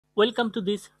Welcome to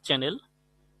this channel.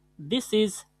 This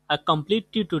is a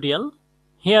complete tutorial.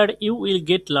 Here you will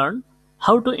get learn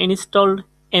how to install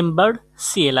Ember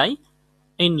CLI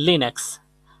in Linux,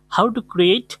 how to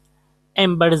create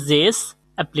Ember Js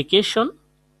application,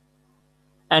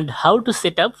 and how to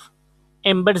set up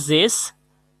Ember Js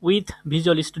with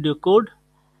Visual Studio Code,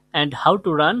 and how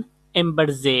to run Ember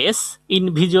Js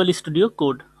in Visual Studio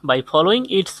Code by following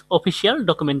its official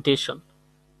documentation.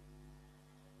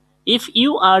 If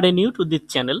you are new to this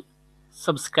channel,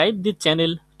 subscribe this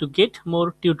channel to get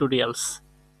more tutorials.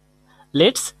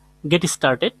 Let's get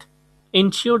started.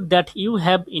 Ensure that you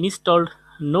have installed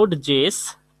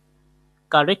Node.js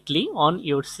correctly on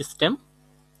your system.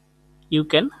 You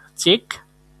can check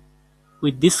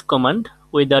with this command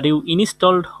whether you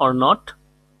installed or not.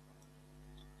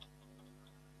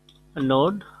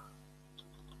 Node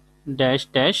dash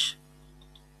dash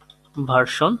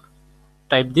version.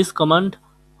 Type this command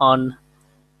on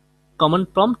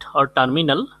command prompt or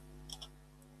terminal.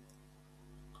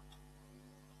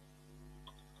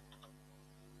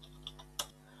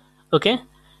 Okay,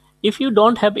 if you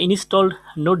don't have installed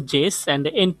Node.js and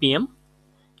npm,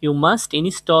 you must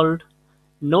install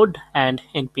Node and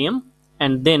npm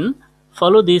and then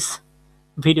follow this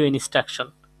video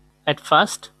instruction. At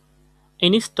first,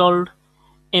 install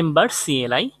Ember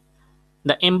CLI.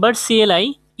 The Ember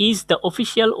CLI is the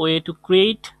official way to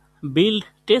create, build,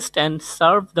 test and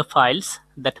serve the files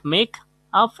that make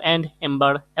up an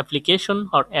Ember application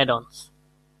or add-ons.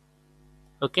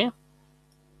 Okay.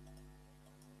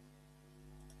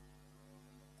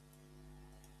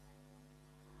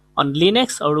 On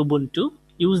Linux or Ubuntu,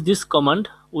 use this command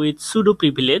with sudo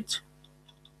privilege.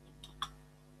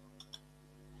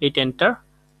 Hit enter.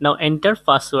 Now enter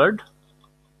password.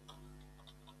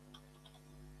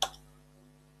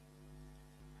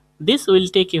 This will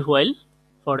take a while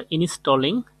for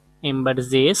installing Ember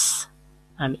Js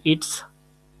and its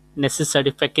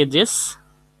necessary packages.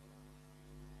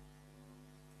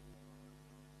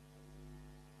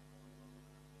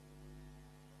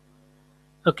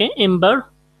 Okay, Ember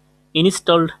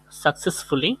installed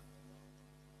successfully.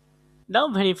 Now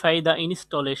verify the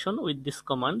installation with this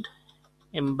command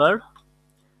ember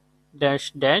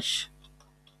dash dash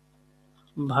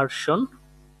version.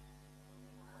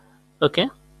 Okay.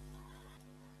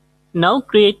 Now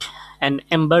create an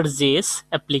Ember Js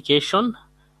application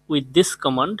with this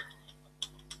command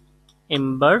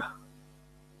ember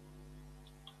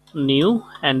new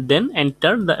and then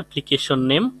enter the application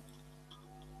name.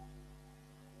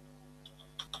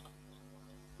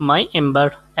 My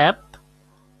Ember App.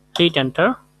 Hit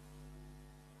enter.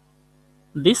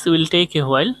 This will take a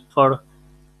while for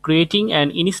creating and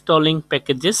installing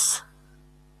packages.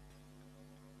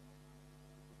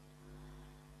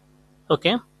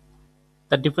 Okay,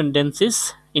 the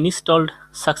dependencies installed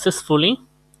successfully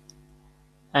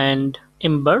and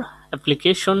Ember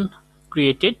application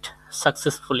created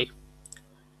successfully.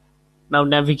 Now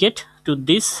navigate to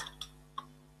this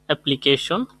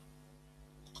application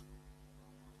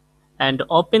and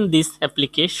open this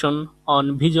application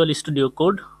on Visual Studio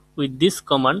Code with this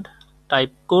command.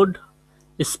 Type code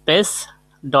space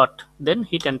dot, then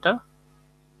hit enter.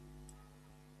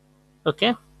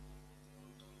 Okay.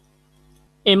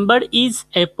 Ember is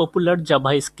a popular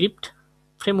JavaScript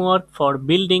framework for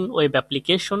building web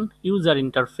application user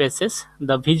interfaces.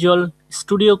 The Visual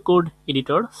Studio Code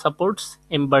editor supports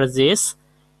Ember JS,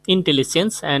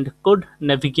 Intellisense and code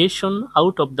navigation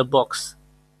out of the box.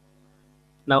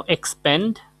 Now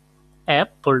expand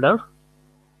app folder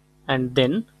and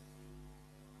then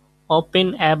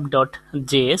open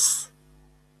app.js.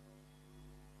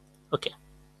 Okay.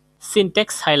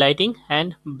 Syntax highlighting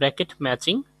and bracket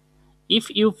matching. If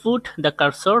you put the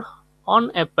cursor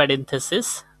on a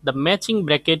parenthesis, the matching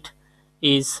bracket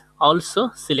is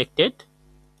also selected.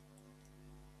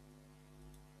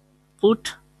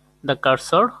 Put the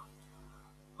cursor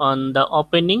on the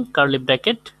opening curly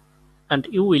bracket and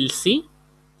you will see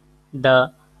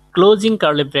the closing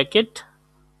curly bracket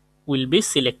will be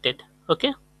selected.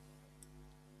 Okay.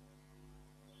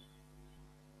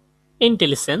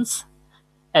 Intellisense.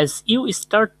 As you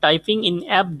start typing in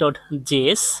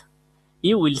app.js,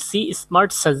 you will see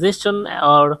smart suggestion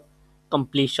or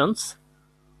completions.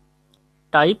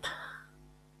 Type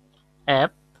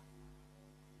app.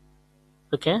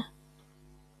 Okay.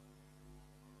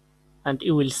 And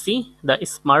you will see the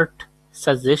smart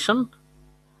suggestion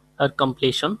or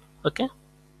completion. Okay.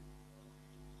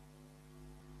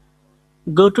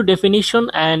 Go to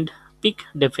definition and pick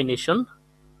definition.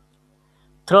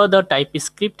 Through the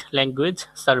TypeScript language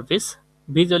service,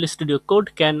 Visual Studio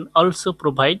Code can also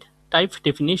provide type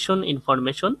definition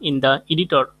information in the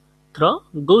editor through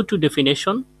go to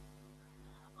definition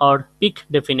or pick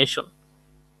definition.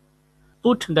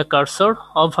 Put the cursor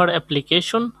over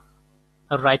application,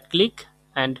 right click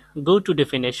and go to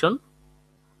definition,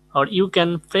 or you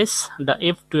can press the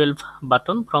F12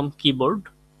 button from keyboard.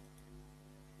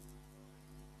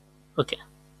 Okay.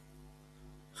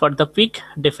 For the pick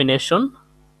definition,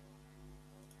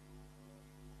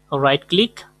 right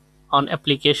click on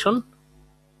application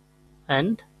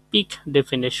and pick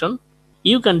definition.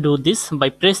 You can do this by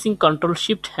pressing Ctrl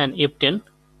Shift and F10.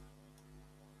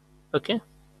 Okay.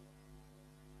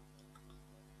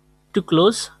 To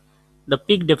close the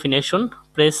pick definition,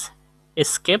 press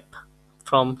escape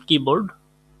from keyboard.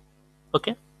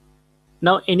 Okay.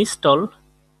 Now install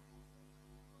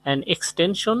an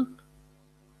extension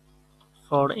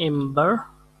for Ember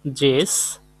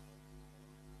Js.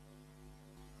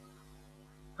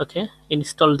 Okay,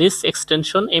 install this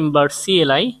extension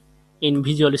ember-cli in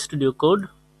Visual Studio Code.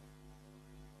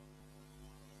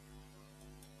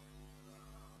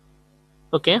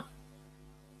 Okay,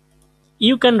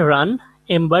 you can run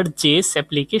Ember Js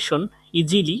application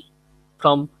easily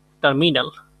from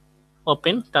terminal.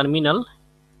 Open terminal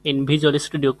in Visual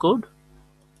Studio Code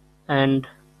and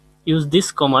use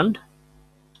this command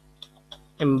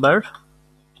ember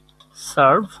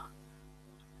serve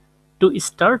to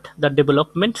start the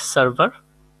development server.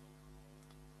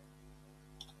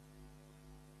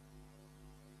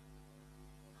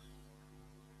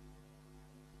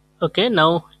 Okay,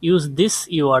 now use this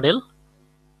URL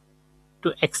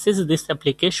to access this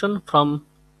application from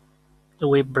the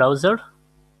web browser.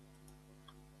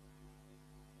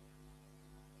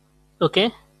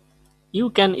 Okay,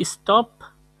 you can stop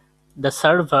the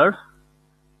server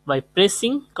by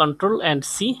pressing Ctrl and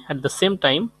C at the same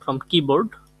time from keyboard.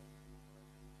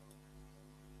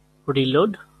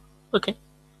 Reload. Okay.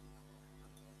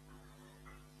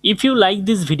 If you like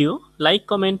this video, like,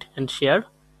 comment and share.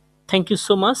 Thank you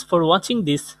so much for watching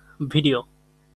this video.